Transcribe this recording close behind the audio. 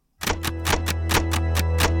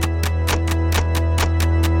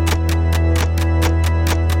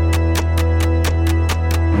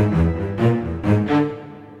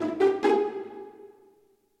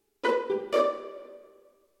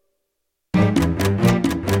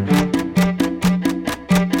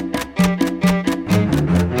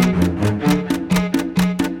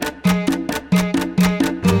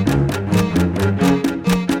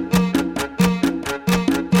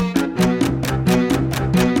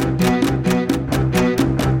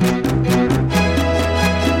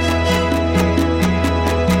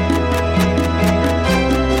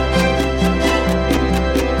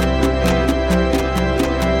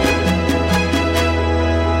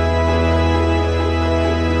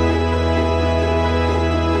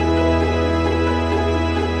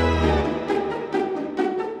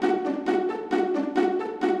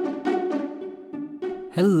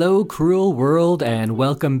Hello, cruel world, and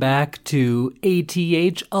welcome back to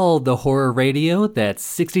ATH, all the horror radio. That's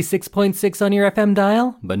 66.6 on your FM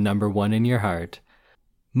dial, but number one in your heart.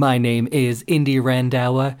 My name is Indy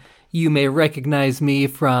Randawa. You may recognize me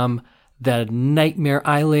from the Nightmare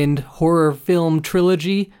Island horror film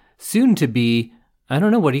trilogy, soon to be, I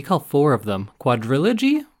don't know, what do you call four of them?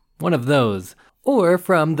 Quadrilogy? One of those. Or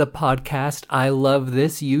from the podcast I Love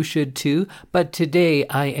This, You Should Too. But today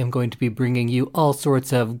I am going to be bringing you all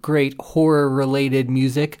sorts of great horror-related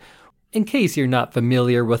music. In case you're not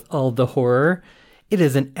familiar with all the horror, it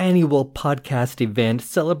is an annual podcast event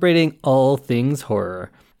celebrating all things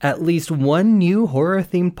horror. At least one new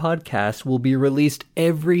horror-themed podcast will be released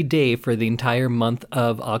every day for the entire month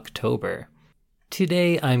of October.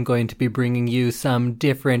 Today I'm going to be bringing you some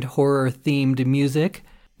different horror-themed music.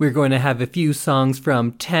 We're going to have a few songs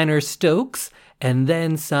from Tanner Stokes, and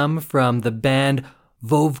then some from the band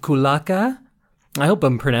Vovkulaka. I hope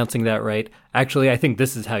I'm pronouncing that right. Actually, I think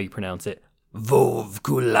this is how you pronounce it.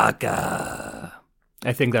 Vovkulaka.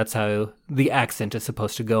 I think that's how the accent is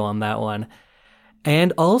supposed to go on that one.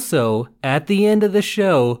 And also, at the end of the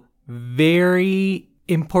show, very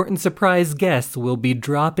important surprise guests will be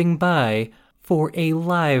dropping by for a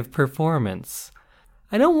live performance.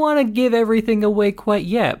 I don't want to give everything away quite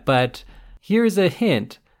yet, but here's a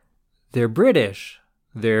hint. They're British,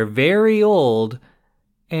 they're very old,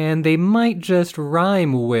 and they might just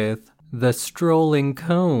rhyme with the Strolling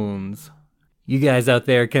Cones. You guys out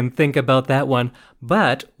there can think about that one,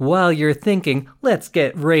 but while you're thinking, let's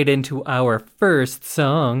get right into our first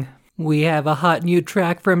song. We have a hot new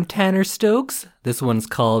track from Tanner Stokes. This one's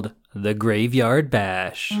called The Graveyard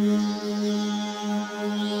Bash.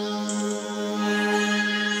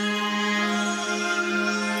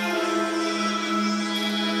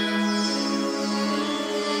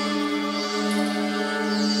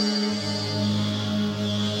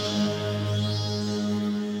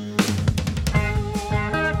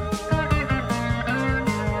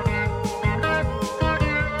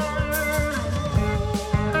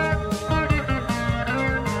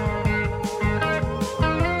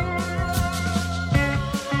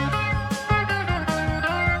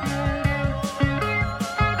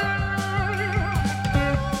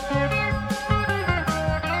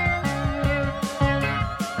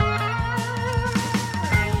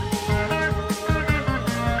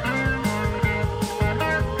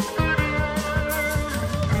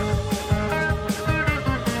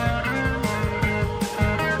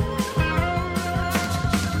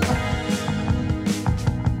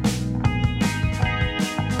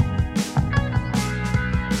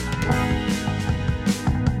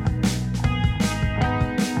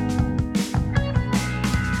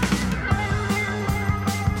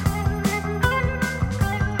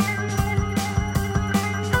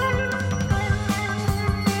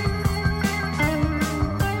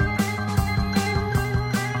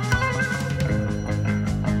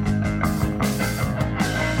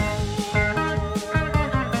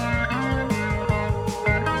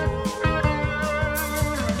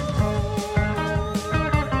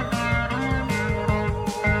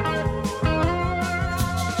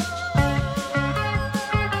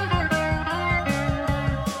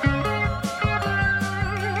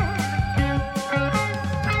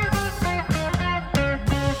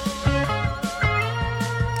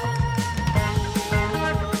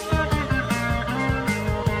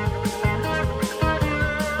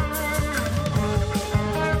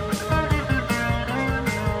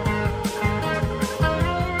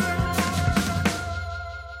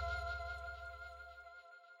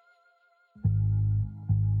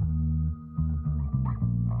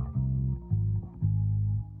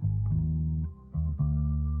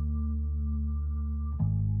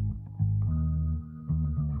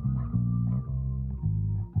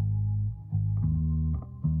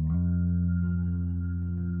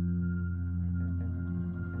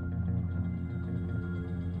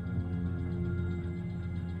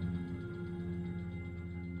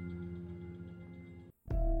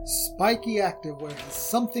 Spiky Activewear has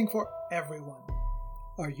something for everyone.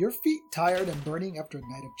 Are your feet tired and burning after a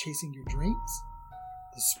night of chasing your dreams?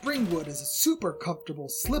 The Springwood is a super comfortable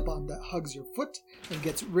slip-on that hugs your foot and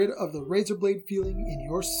gets rid of the razor blade feeling in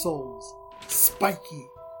your soles. Spiky.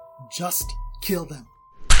 Just kill them.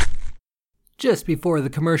 Just before the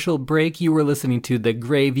commercial break, you were listening to The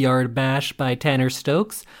Graveyard Bash by Tanner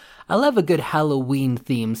Stokes. I love a good Halloween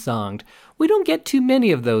theme song. We don't get too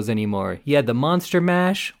many of those anymore. You had the Monster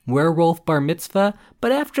Mash, Werewolf Bar Mitzvah,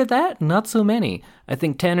 but after that, not so many. I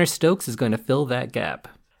think Tanner Stokes is going to fill that gap.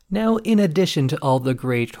 Now, in addition to all the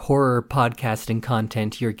great horror podcasting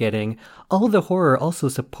content you're getting, All the Horror also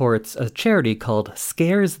supports a charity called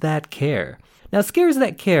Scares That Care. Now, Scares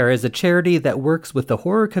That Care is a charity that works with the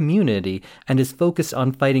horror community and is focused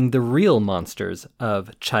on fighting the real monsters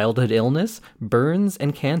of childhood illness, burns,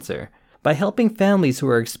 and cancer. By helping families who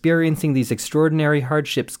are experiencing these extraordinary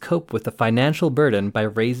hardships cope with the financial burden by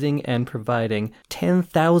raising and providing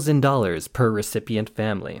 $10,000 per recipient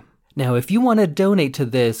family. Now, if you want to donate to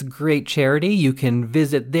this great charity, you can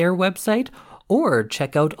visit their website or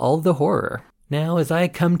check out All the Horror. Now, as I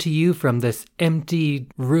come to you from this empty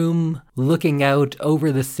room looking out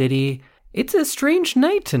over the city, it's a strange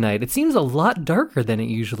night tonight. It seems a lot darker than it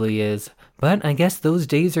usually is, but I guess those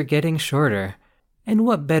days are getting shorter. And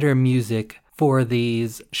what better music for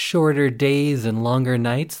these shorter days and longer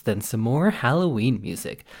nights than some more Halloween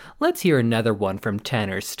music? Let's hear another one from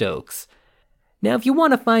Tanner Stokes. Now, if you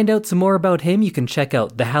want to find out some more about him, you can check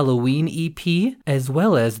out the Halloween EP, as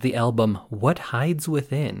well as the album What Hides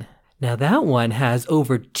Within. Now, that one has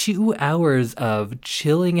over 2 hours of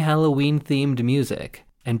chilling Halloween-themed music,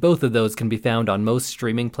 and both of those can be found on most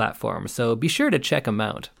streaming platforms, so be sure to check them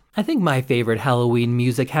out. I think my favorite Halloween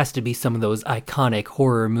music has to be some of those iconic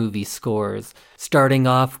horror movie scores, starting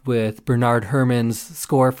off with Bernard Herrmann's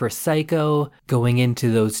score for Psycho, going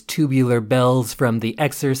into those tubular bells from The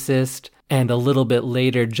Exorcist, and a little bit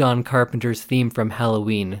later, John Carpenter's theme from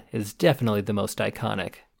Halloween is definitely the most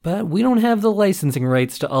iconic. But we don't have the licensing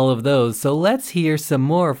rights to all of those, so let's hear some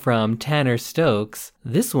more from Tanner Stokes.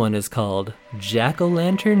 This one is called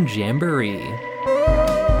Jack-O-Lantern Jamboree.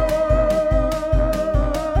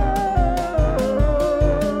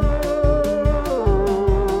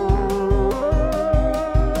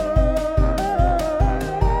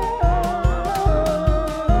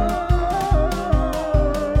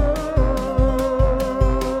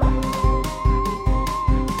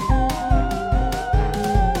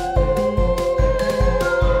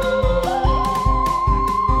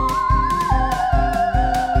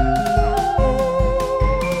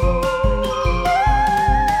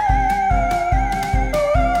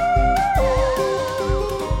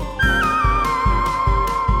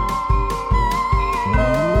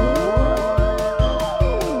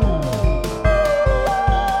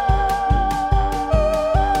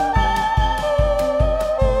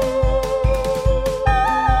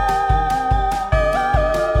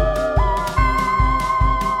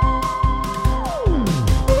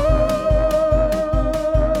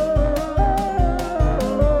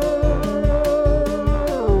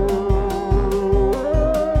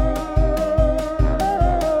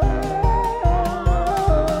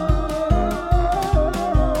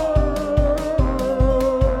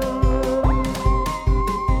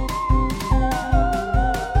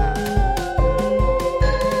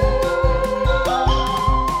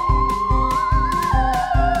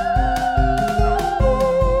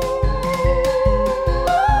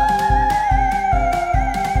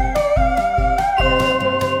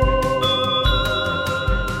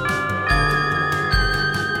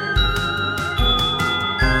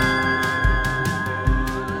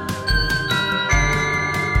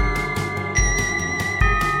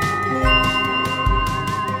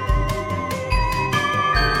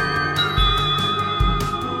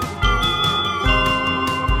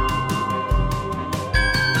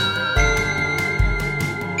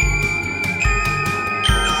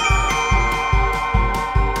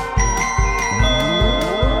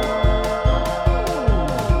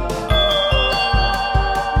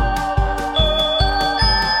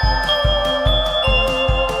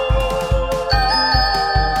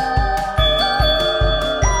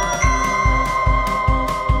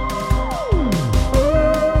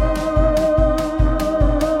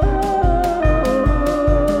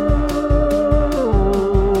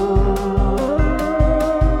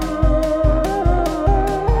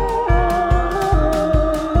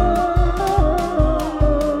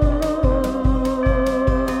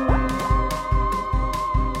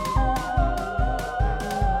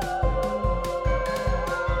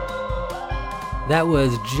 That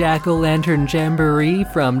was Jack-O-Lantern Jamboree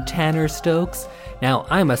from Tanner Stokes. Now,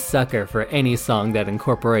 I'm a sucker for any song that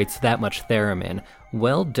incorporates that much theremin.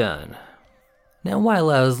 Well done. Now, while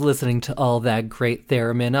I was listening to all that great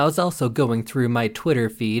theremin, I was also going through my Twitter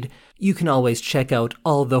feed. You can always check out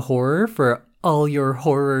All the Horror for all your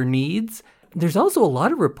horror needs. There's also a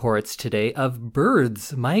lot of reports today of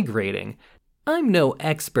birds migrating. I'm no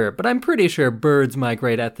expert, but I'm pretty sure birds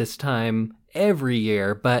migrate at this time every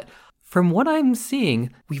year, but from what I'm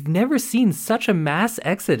seeing, we've never seen such a mass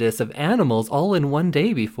exodus of animals all in one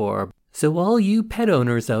day before. So all you pet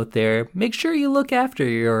owners out there, make sure you look after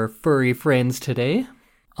your furry friends today.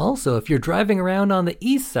 Also, if you're driving around on the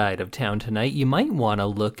east side of town tonight, you might want to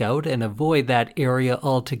look out and avoid that area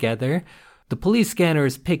altogether. The police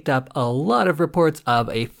scanners picked up a lot of reports of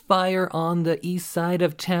a fire on the east side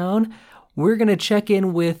of town. We're going to check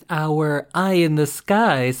in with our eye in the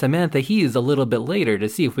sky, Samantha Hughes, a little bit later to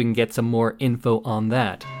see if we can get some more info on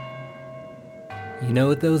that. You know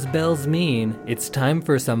what those bells mean? It's time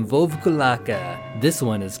for some Vovkulaka. This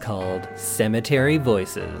one is called Cemetery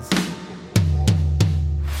Voices.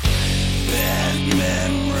 Bad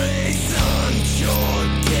memories on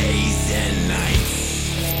short days and nights.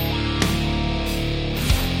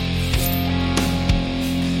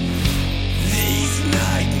 These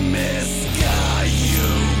nightmares scar you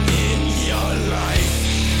in your life.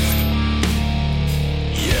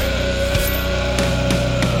 Yeah.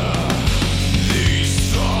 These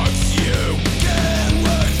thoughts you can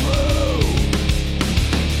work through.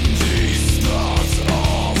 These thoughts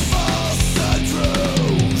all false and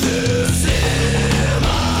true. This is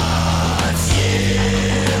my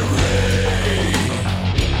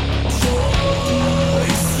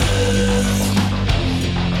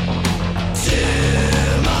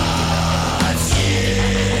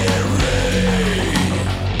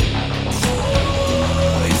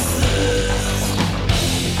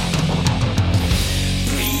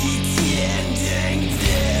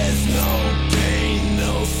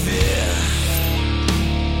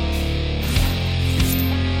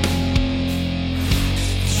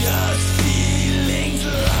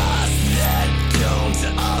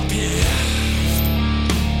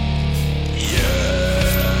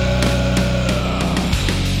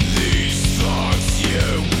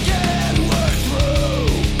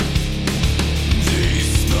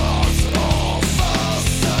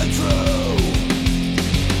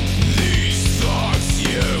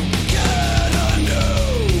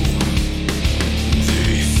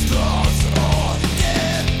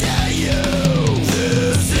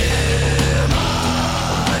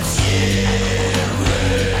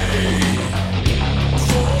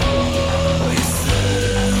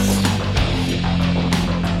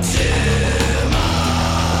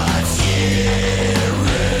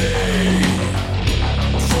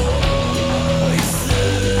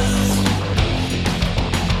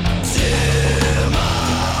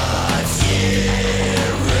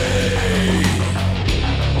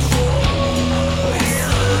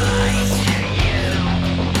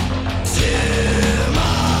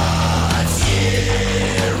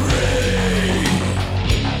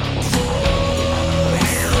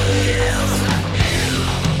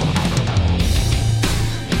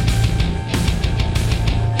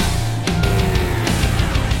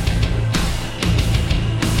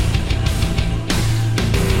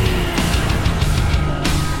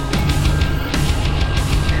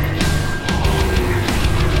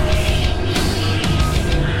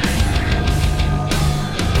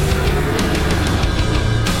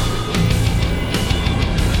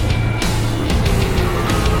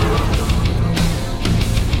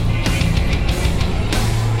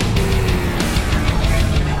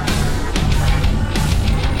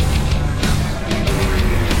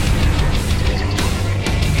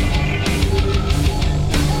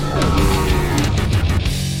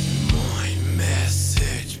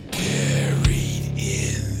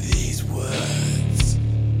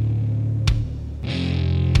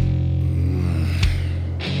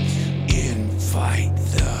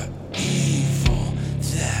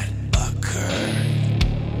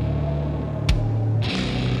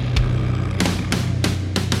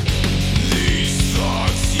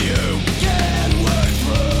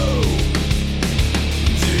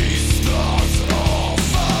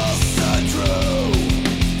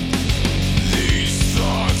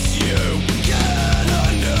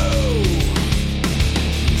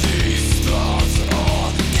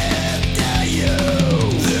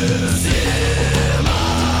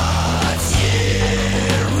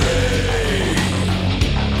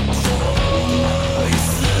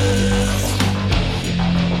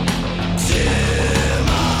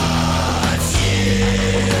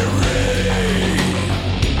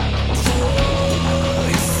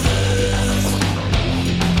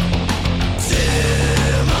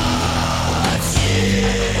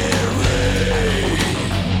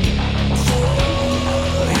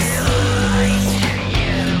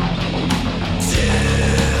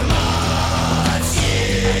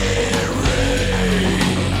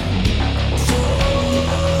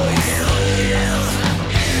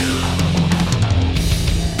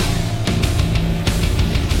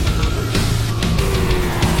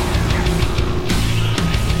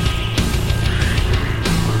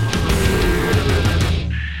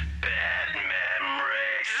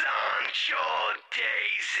short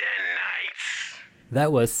days and nights.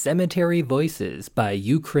 That was Cemetery Voices by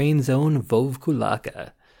Ukraine's own Vov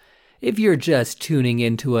Kulaka. If you're just tuning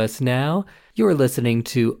into us now, you're listening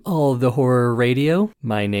to All the Horror Radio.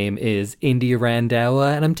 My name is Indy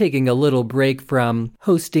Randawa, and I'm taking a little break from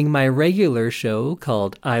hosting my regular show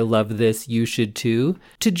called I Love This, You Should Too,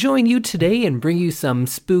 to join you today and bring you some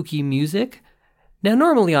spooky music. Now,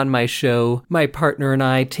 normally on my show, my partner and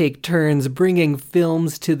I take turns bringing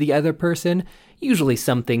films to the other person, usually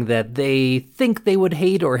something that they think they would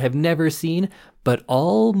hate or have never seen, but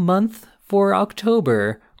all month for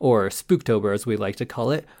October, or Spooktober as we like to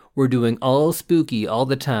call it, we're doing all spooky all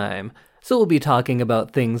the time. So we'll be talking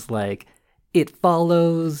about things like It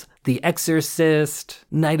Follows, The Exorcist,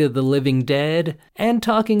 Night of the Living Dead, and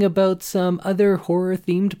talking about some other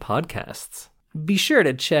horror-themed podcasts. Be sure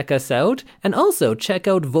to check us out, and also check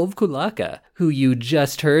out Vov Kulaka, who you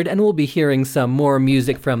just heard, and we'll be hearing some more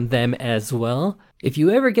music from them as well. If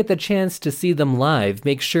you ever get the chance to see them live,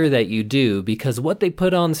 make sure that you do, because what they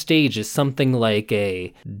put on stage is something like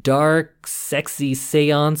a dark, sexy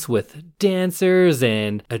seance with dancers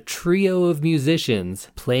and a trio of musicians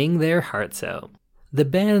playing their hearts out. The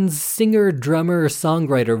band's singer, drummer,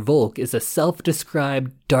 songwriter Volk is a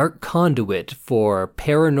self-described dark conduit for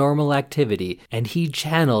paranormal activity, and he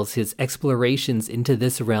channels his explorations into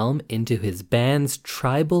this realm into his band's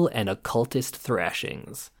tribal and occultist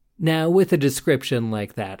thrashings. Now, with a description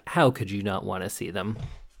like that, how could you not want to see them?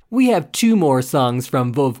 We have 2 more songs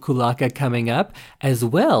from Vov Kulaka coming up. As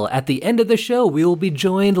well, at the end of the show, we will be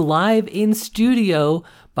joined live in studio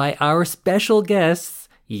by our special guests.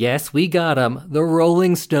 Yes, we got them. The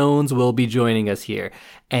Rolling Stones will be joining us here.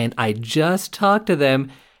 And I just talked to them,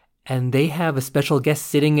 and they have a special guest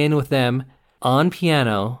sitting in with them on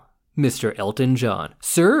piano, Mr. Elton John.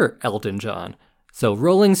 Sir Elton John. So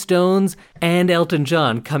Rolling Stones and Elton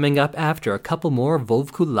John coming up after a couple more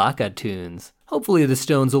Vov Kulaka tunes. Hopefully the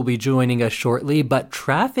Stones will be joining us shortly, but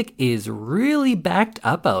traffic is really backed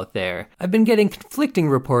up out there. I've been getting conflicting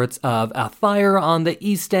reports of a fire on the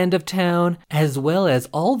east end of town, as well as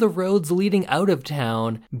all the roads leading out of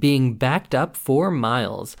town being backed up for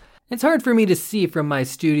miles. It's hard for me to see from my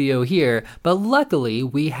studio here, but luckily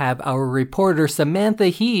we have our reporter Samantha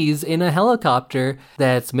Hees in a helicopter.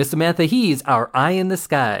 That's Miss Samantha Hees, our eye in the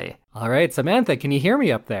sky. All right, Samantha, can you hear me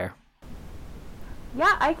up there?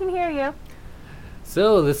 Yeah, I can hear you.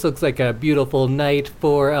 So this looks like a beautiful night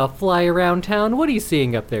for a fly around town. What are you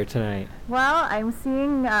seeing up there tonight? Well, I'm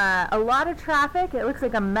seeing a lot of traffic. It looks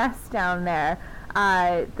like a mess down there.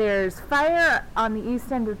 There's fire on the east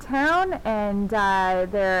end of town, and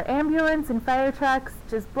there are ambulance and fire trucks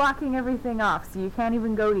just blocking everything off, so you can't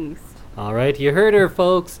even go east. All right, you heard her,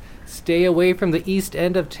 folks. Stay away from the east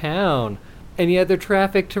end of town. Any other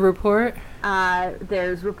traffic to report?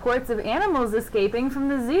 There's reports of animals escaping from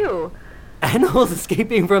the zoo. Animals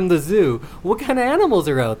escaping from the zoo? What kind of animals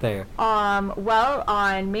are out there? Well,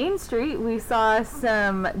 on Main Street, we saw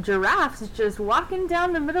some giraffes just walking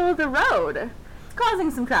down the middle of the road, causing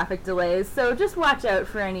some traffic delays, so just watch out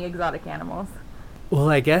for any exotic animals. Well,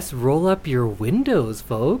 I guess roll up your windows,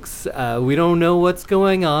 folks. We don't know what's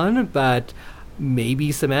going on, but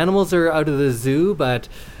maybe some animals are out of the zoo, but,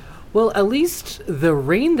 well, at least the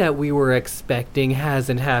rain that we were expecting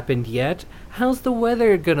hasn't happened yet. How's the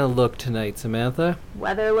weather gonna look tonight, Samantha?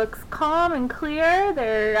 Weather looks calm and clear.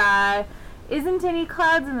 There isn't any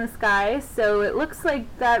clouds in the sky, so it looks like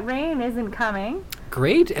that rain isn't coming.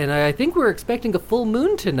 Great, and I think we're expecting a full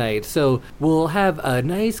moon tonight, so we'll have a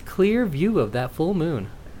nice clear view of that full moon.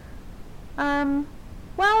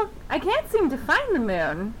 Well, I can't seem to find the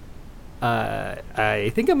moon.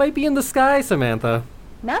 I think it might be in the sky, Samantha.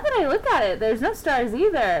 Now that I look at it, there's no stars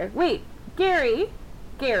either. Wait, Gary,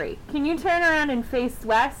 can you turn around and face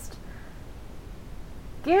west?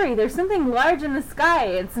 Gary, there's something large in the sky.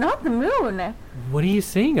 It's not the moon. What are you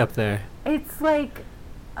seeing up there? It's like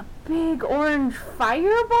a big orange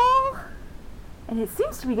fireball, and it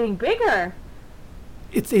seems to be getting bigger.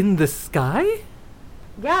 It's in the sky?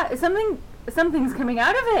 Yeah, something's coming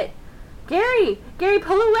out of it. Gary,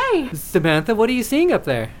 pull away. Samantha, what are you seeing up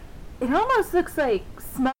there? It almost looks like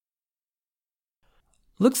smoke.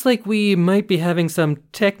 Looks like we might be having some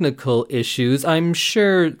technical issues. I'm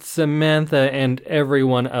sure Samantha and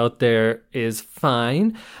everyone out there is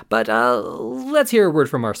fine, but let's hear a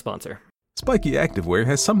word from our sponsor. Spiky Activewear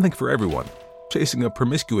has something for everyone. Chasing a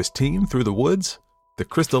promiscuous teen through the woods? The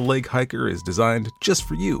Crystal Lake Hiker is designed just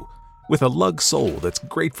for you, with a lug sole that's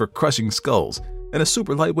great for crushing skulls and a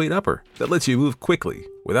super lightweight upper that lets you move quickly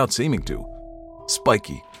without seeming to.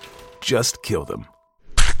 Spiky. Just kill them.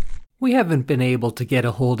 We haven't been able to get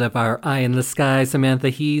a hold of our eye in the sky Samantha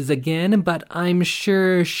Hees again, but I'm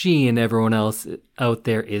sure she and everyone else out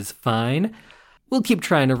there is fine. We'll keep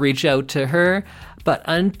trying to reach out to her, but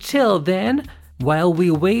until then, while we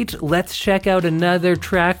wait, let's check out another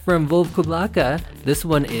track from Vovkulaka. This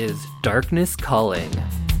one is Darkness Calling.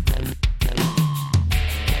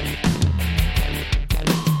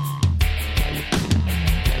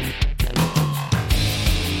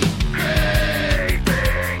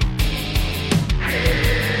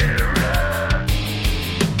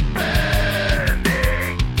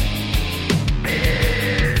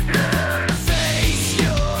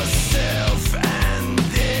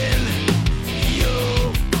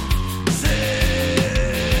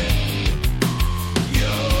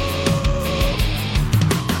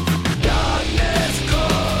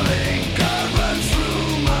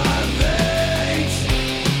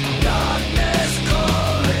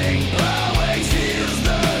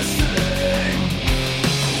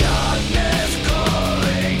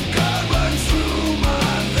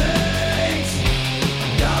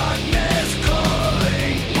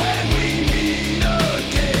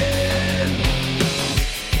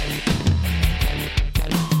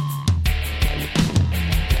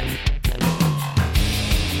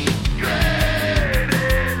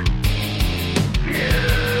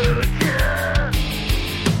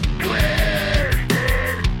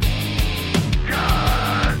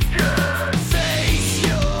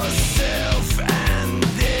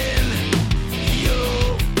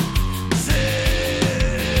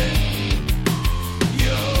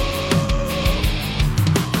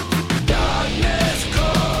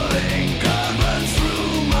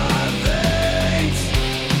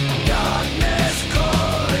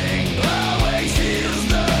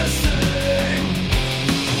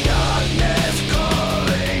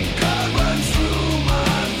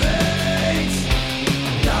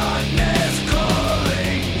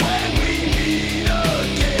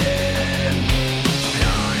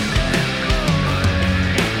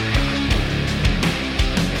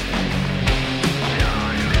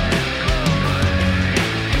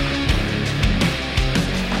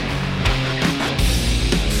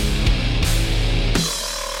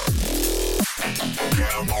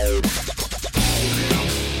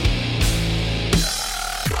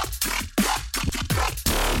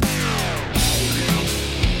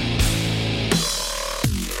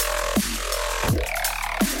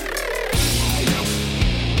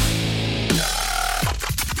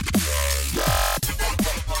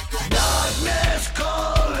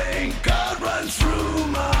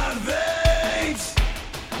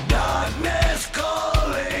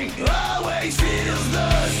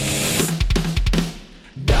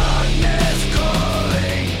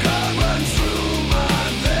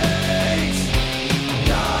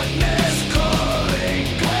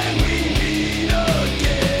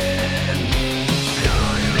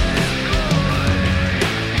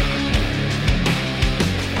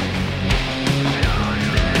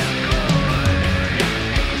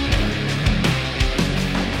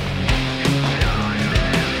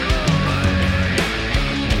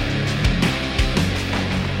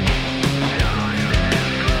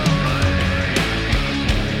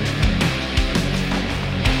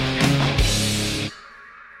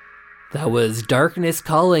 That was Darkness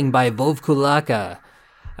Calling by Vovkulaka.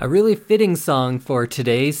 A really fitting song for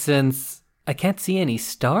today since I can't see any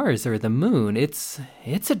stars or the moon. It's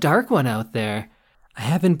a dark one out there. I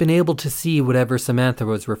haven't been able to see whatever Samantha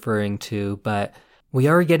was referring to, but we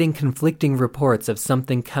are getting conflicting reports of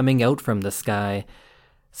something coming out from the sky.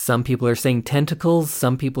 Some people are saying tentacles,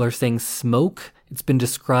 some people are saying smoke. It's been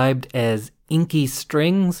described as inky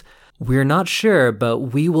strings. We're not sure, but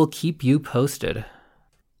we will keep you posted.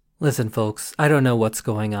 Listen, folks, I don't know what's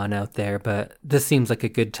going on out there, but this seems like a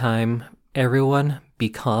good time. Everyone, be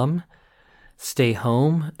calm, stay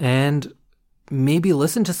home, and maybe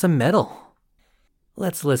listen to some metal.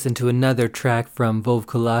 Let's listen to another track from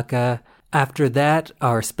Vovkulaka. After that,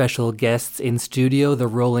 our special guests in studio, the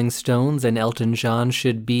Rolling Stones and Elton John,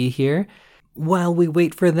 should be here. While we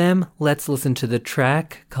wait for them, let's listen to the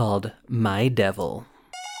track called My Devil.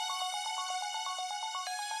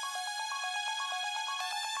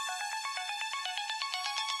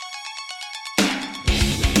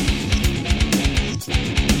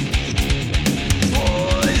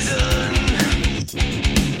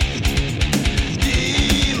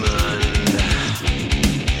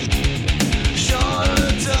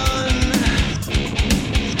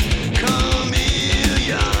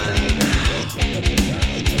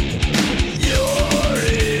 Your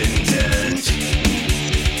intent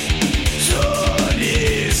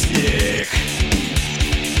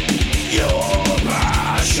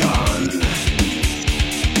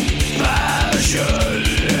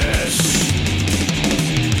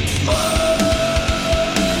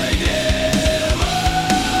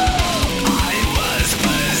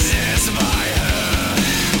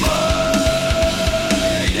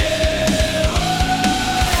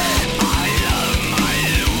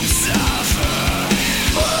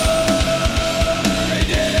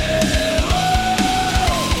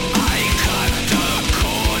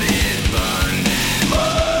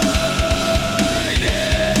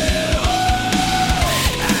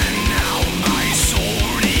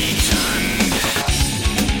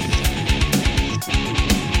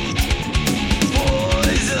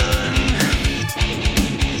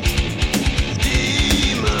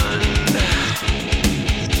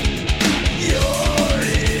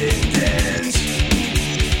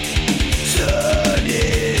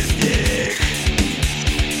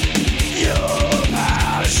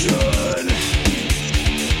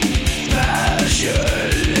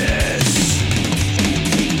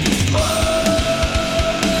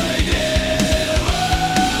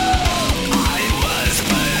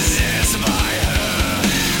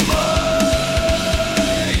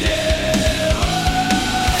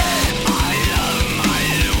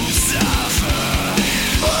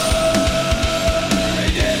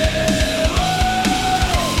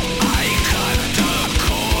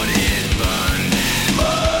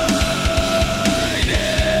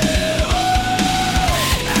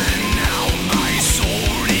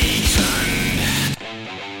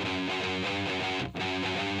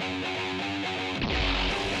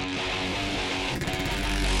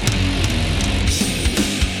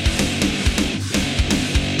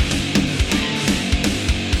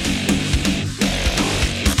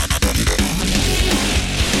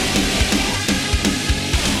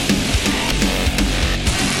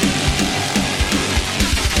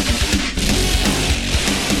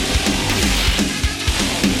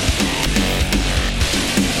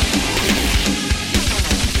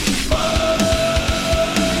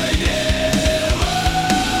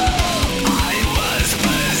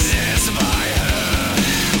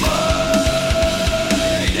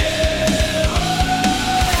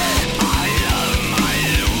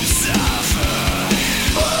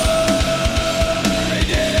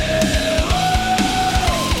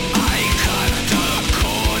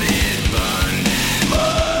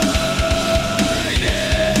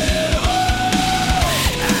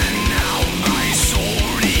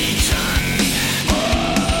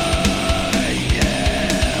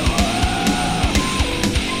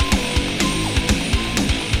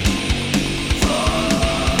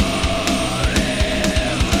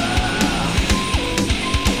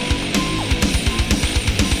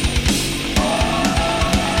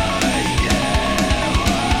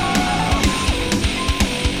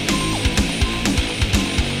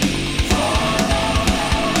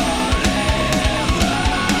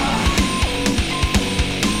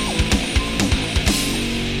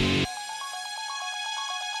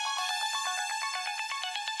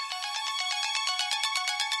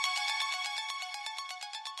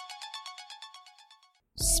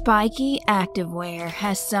Spiky Activewear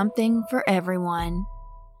has something for everyone.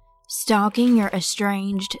 Stalking your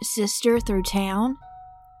estranged sister through town?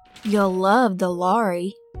 You'll love the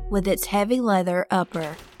Lari with its heavy leather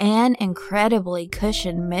upper and incredibly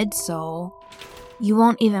cushioned midsole. You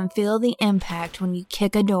won't even feel the impact when you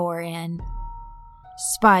kick a door in.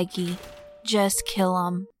 Spiky, just kill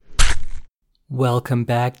 'em. Welcome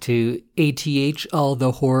back to ATH All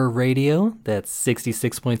the Horror Radio. That's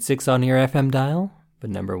 66.6 on your FM dial, but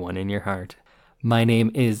number 1 in your heart. My name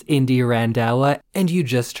is Indy Randawa, and you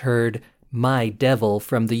just heard My Devil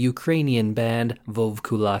from the Ukrainian band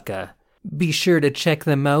Vovkulaka. Be sure to check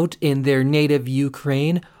them out in their native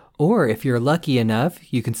Ukraine, or if you're lucky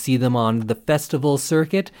enough, you can see them on the festival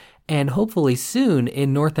circuit, and hopefully soon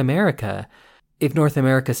in North America, if North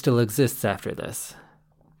America still exists after this.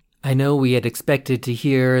 I know we had expected to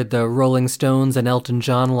hear the Rolling Stones and Elton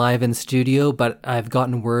John live in studio, but I've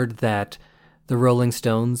gotten word that the Rolling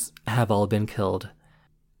Stones have all been killed.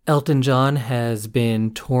 Elton John has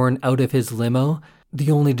been torn out of his limo.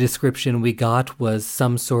 The only description we got was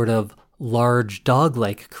some sort of large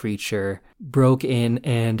dog-like creature broke in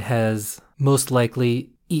and has most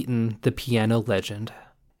likely eaten the piano legend.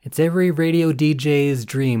 It's every radio DJ's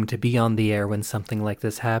dream to be on the air when something like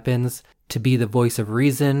this happens, to be the voice of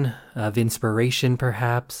reason, of inspiration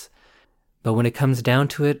perhaps. But when it comes down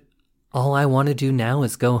to it, all I want to do now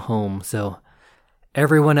is go home. So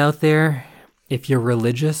everyone out there, if you're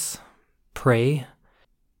religious, pray.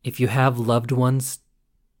 If you have loved ones,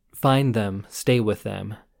 find them, stay with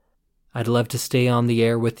them. I'd love to stay on the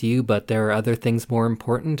air with you, but there are other things more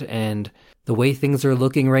important, and the way things are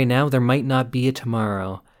looking right now, there might not be a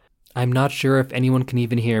tomorrow. I'm not sure if anyone can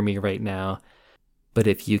even hear me right now, but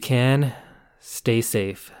if you can, stay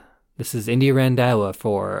safe. This is Indy Randawa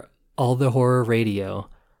for All the Horror Radio,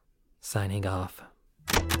 signing off.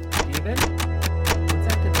 Steven?